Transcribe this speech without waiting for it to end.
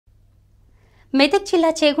మెదక్ జిల్లా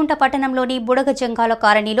చేగుంట పట్టణంలోని బుడగజంగాల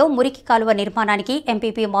కాలనీలో మురికి కాలువ నిర్మాణానికి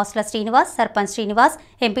ఎంపీపీ మాస్ల శ్రీనివాస్, సర్పంచ్ శ్రీనివాస్,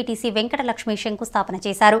 ఎంపీటీసీ వెంకటలక్ష్మి శంకుస్థాపన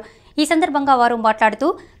చేశారు. ఈ సందర్భంగా వారు మాట్లాడుతూ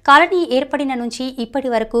కాలనీ ఏర్పడిన నుంచి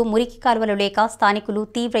ఇప్పటి వరకు మురికి కాలువలు లేక స్థానికులు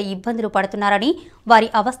తీవ్ర ఇబ్బందులు పడుతున్నారని, వారి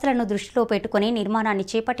అవస్థలను దృష్టిలో పెట్టుకుని నిర్మాణాన్ని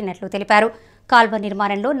చేపట్టినట్లు తెలిపారు. కాల్వ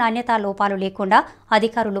నిర్మాణంలో నాణ్యతా లోపాలు లేకుండా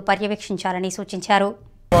అధికారులు పర్యవేక్షించాలని సూచించారు.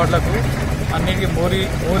 అన్నిటికీ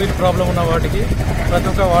మోరీ ప్రాబ్లం ఉన్న వాటికి ప్రతి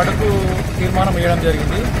ఒక్క వార్డుకు తీర్మానం వేయడం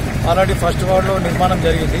జరిగింది. ఆల్రెడీ ఫస్ట్ వార్డులో నిర్మాణం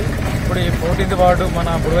జరిగింది. ఇప్పుడు ఈ 14th వార్డు మన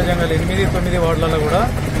బుడగజంగల్ 8, 9 వార్డులలో కూడా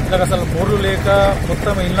ఇలా అసలు మోర్లు లేక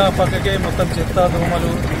మొత్తం ఇళ్ళ పక్కకే మొత్తం చెత్త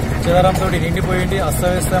దోమలు చెదరంతో నిండిపోయింది,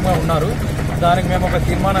 అస్తవ్యస్తంగా ఉన్నారు. దానికి మేము ఒక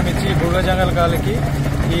తీర్మానం ఇచ్చి బుడగజంగల్ కాలకి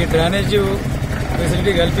ఈ డ్రైనేజ్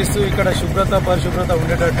ఫెసిలిటీ కల్పిస్తూ ఇక్కడ పరిశుభ్రత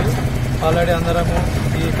ఉండేటట్టు ఆల్రెడీ అందరము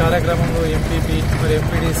ఈ కార్యక్రమంలో ఎంపీపీ మరి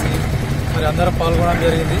ఎంపీడీసీ మరి అందరం పాల్గొనడం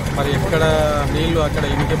జరిగింది. మరి ఎక్కడ నీళ్లు అక్కడ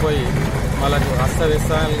ఇనికిపోయి వాళ్ళకు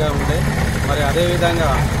అస్తవ్యస్తాలుగా ఉంటాయి. మరి అదేవిధంగా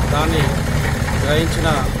దాన్ని గ్రహించిన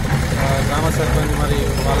గ్రామ సర్పంచ్ మరి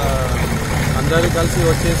వాళ్ళ అందరూ కలిసి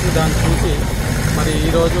వచ్చేసి దాన్ని చూసి మరి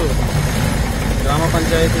ఈరోజు గ్రామ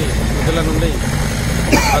పంచాయతీ నిధుల నుండి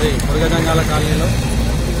మరి బుడగజంగాల కాలనీలో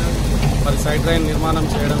మరి సైడ్ డ్రైన్ నిర్మాణం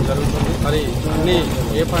చేయడం జరుగుతుంది. మరి అన్ని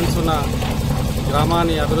ఏ ఫండ్స్ ఉన్న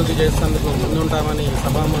గ్రామాన్ని అభివృద్ధి చేసేందుకు ముందుంటామని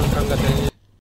సభాముఖంగా తెలియజేస్తారు.